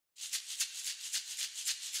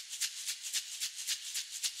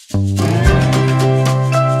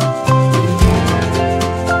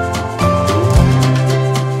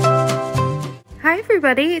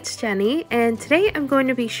everybody, it's Jenny, and today I'm going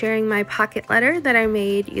to be sharing my pocket letter that I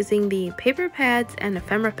made using the paper pads and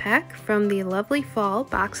ephemera pack from the lovely fall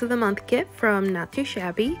box of the month kit from Not Too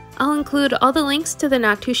Shabby. I'll include all the links to the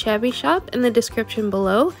Not Too Shabby shop in the description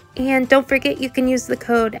below, and don't forget you can use the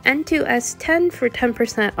code N2S10 for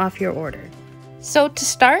 10% off your order. So to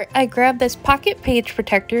start, I grabbed this pocket page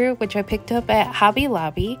protector, which I picked up at Hobby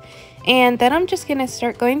Lobby, and then I'm just going to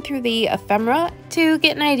start going through the ephemera to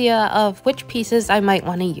get an idea of which pieces I might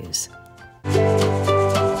want to use.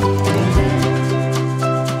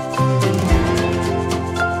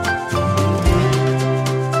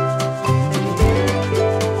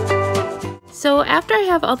 So after I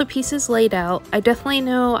have all the pieces laid out, I definitely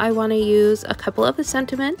know I want to use a couple of the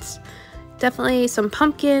sentiments, definitely some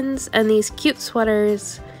pumpkins and these cute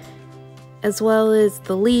sweaters, as well as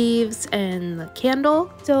the leaves and the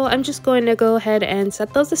candle. So I'm just going to go ahead and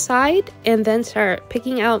set those aside and then start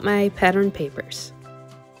picking out my pattern papers.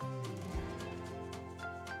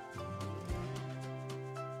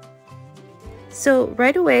 So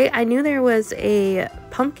right away I knew there was a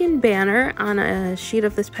pumpkin banner on a sheet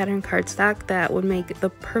of this pattern cardstock that would make the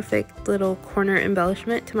perfect little corner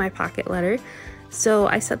embellishment to my pocket letter. So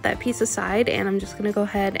I set that piece aside and I'm just going to go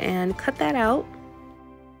ahead and cut that out.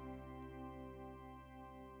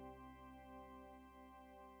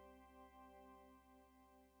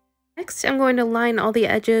 Next, I'm going to line all the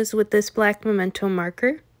edges with this black memento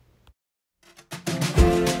marker.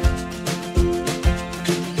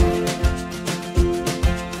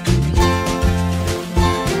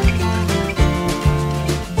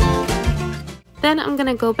 Then I'm going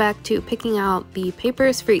to go back to picking out the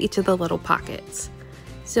papers for each of the little pockets.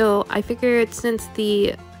 So I figured since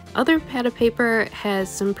the other pad of paper has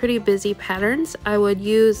some pretty busy patterns, I would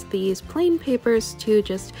use these plain papers to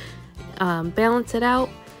just balance it out.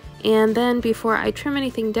 And then before I trim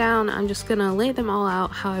anything down, I'm just going to lay them all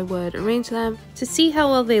out how I would arrange them to see how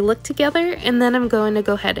well they look together. And then I'm going to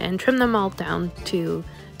go ahead and trim them all down to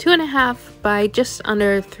 2.5 by just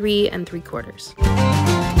under 3 3/4.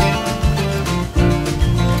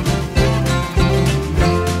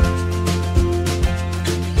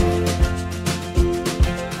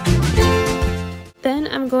 Then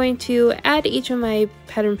I'm going to add each of my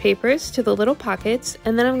pattern papers to the little pockets,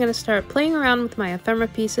 and then I'm going to start playing around with my ephemera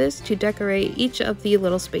pieces to decorate each of the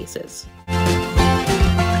little spaces.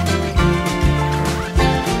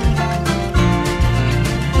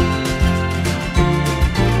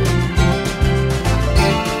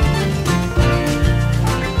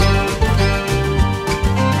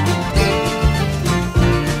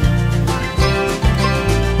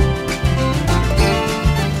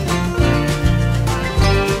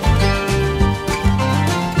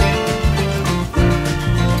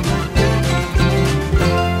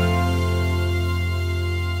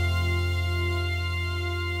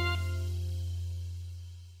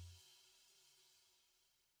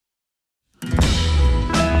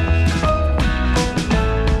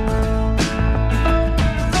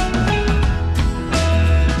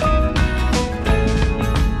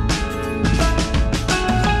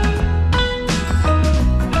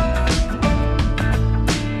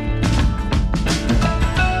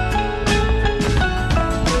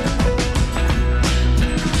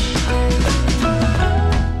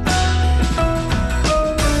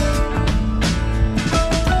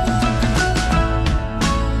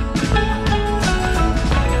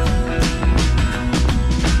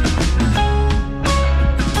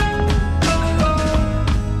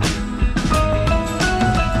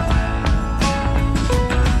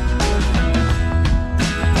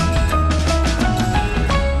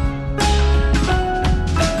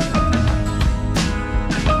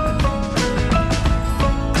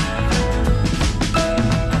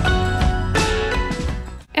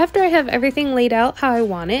 After I have everything laid out how I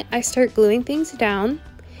want it, I start gluing things down,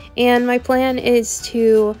 and my plan is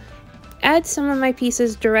to add some of my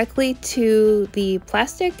pieces directly to the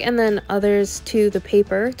plastic and then others to the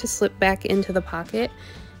paper to slip back into the pocket.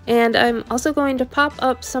 And I'm also going to pop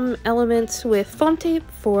up some elements with foam tape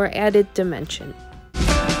for added dimension.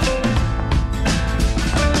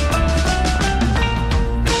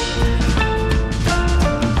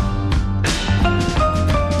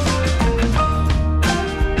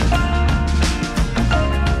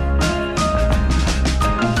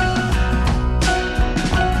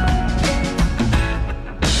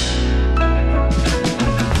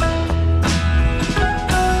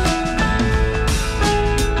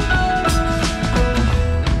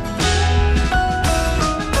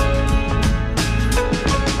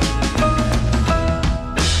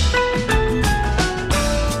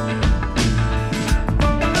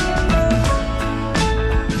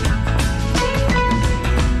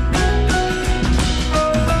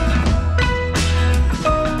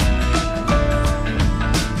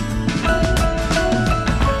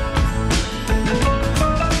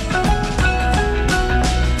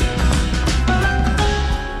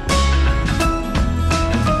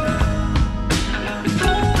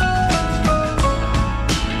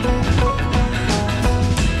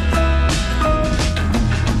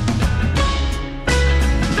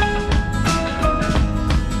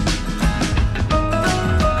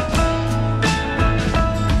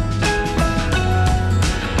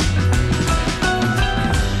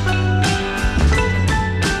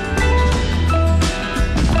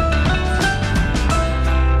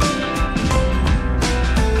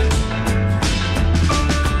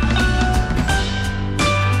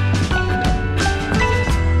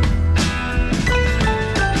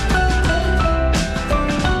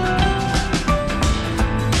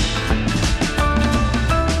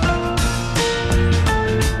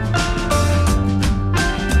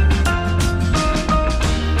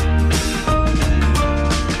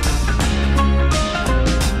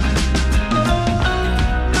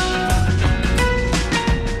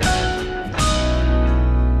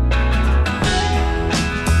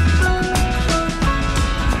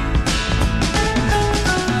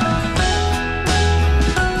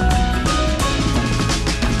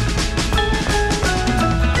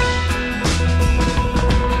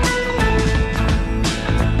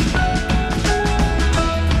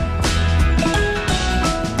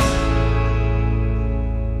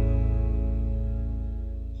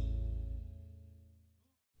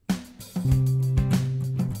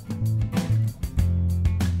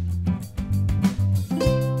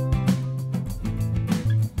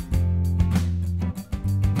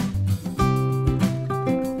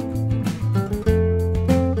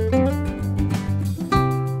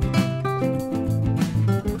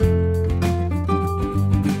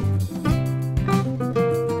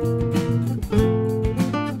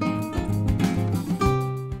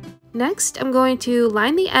 Next, I'm going to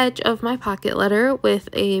line the edge of my pocket letter with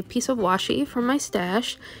a piece of washi from my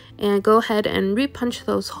stash and go ahead and re-punch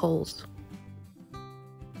those holes.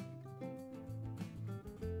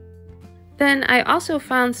 Then I also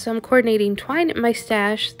found some coordinating twine in my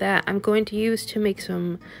stash that I'm going to use to make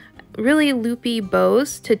some really loopy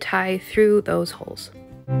bows to tie through those holes.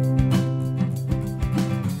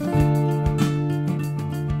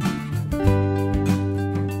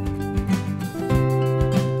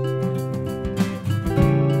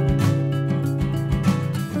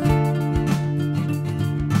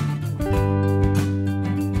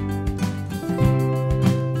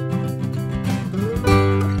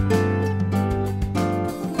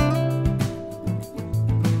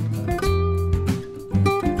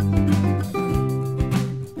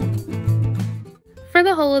 For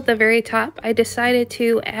the hole at the very top, I decided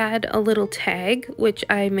to add a little tag, which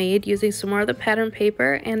I made using some more of the pattern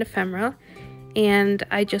paper and ephemera, and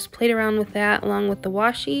I just played around with that along with the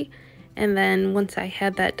washi, and then once I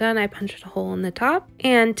had that done, I punched a hole in the top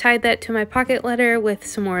and tied that to my pocket letter with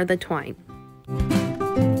some more of the twine.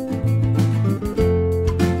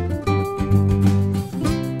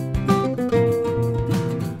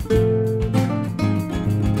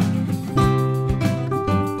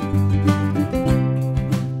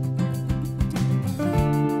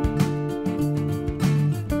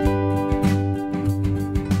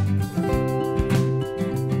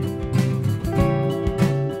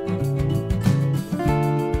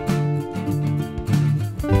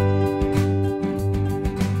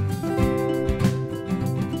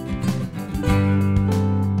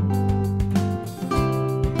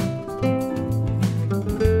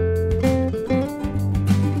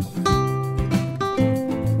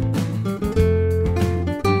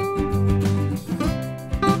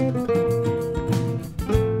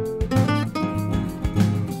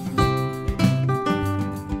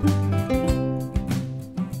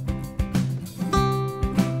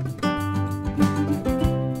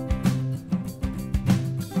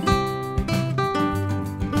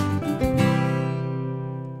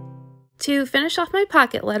 To finish off my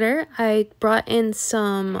pocket letter, I brought in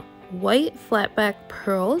some white flatback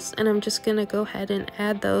pearls, and I'm just going to go ahead and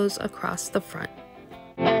add those across the front.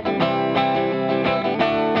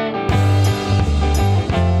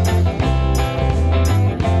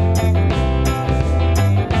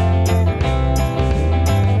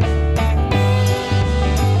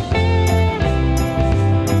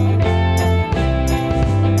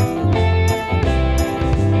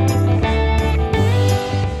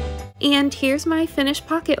 And here's my finished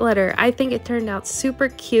pocket letter. I think it turned out super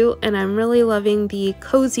cute, and I'm really loving the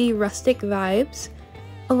cozy rustic vibes,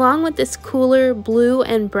 along with this cooler blue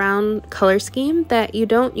and brown color scheme that you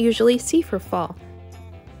don't usually see for fall.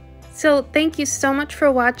 So thank you so much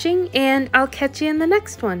for watching, and I'll catch you in the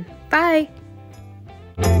next one. Bye!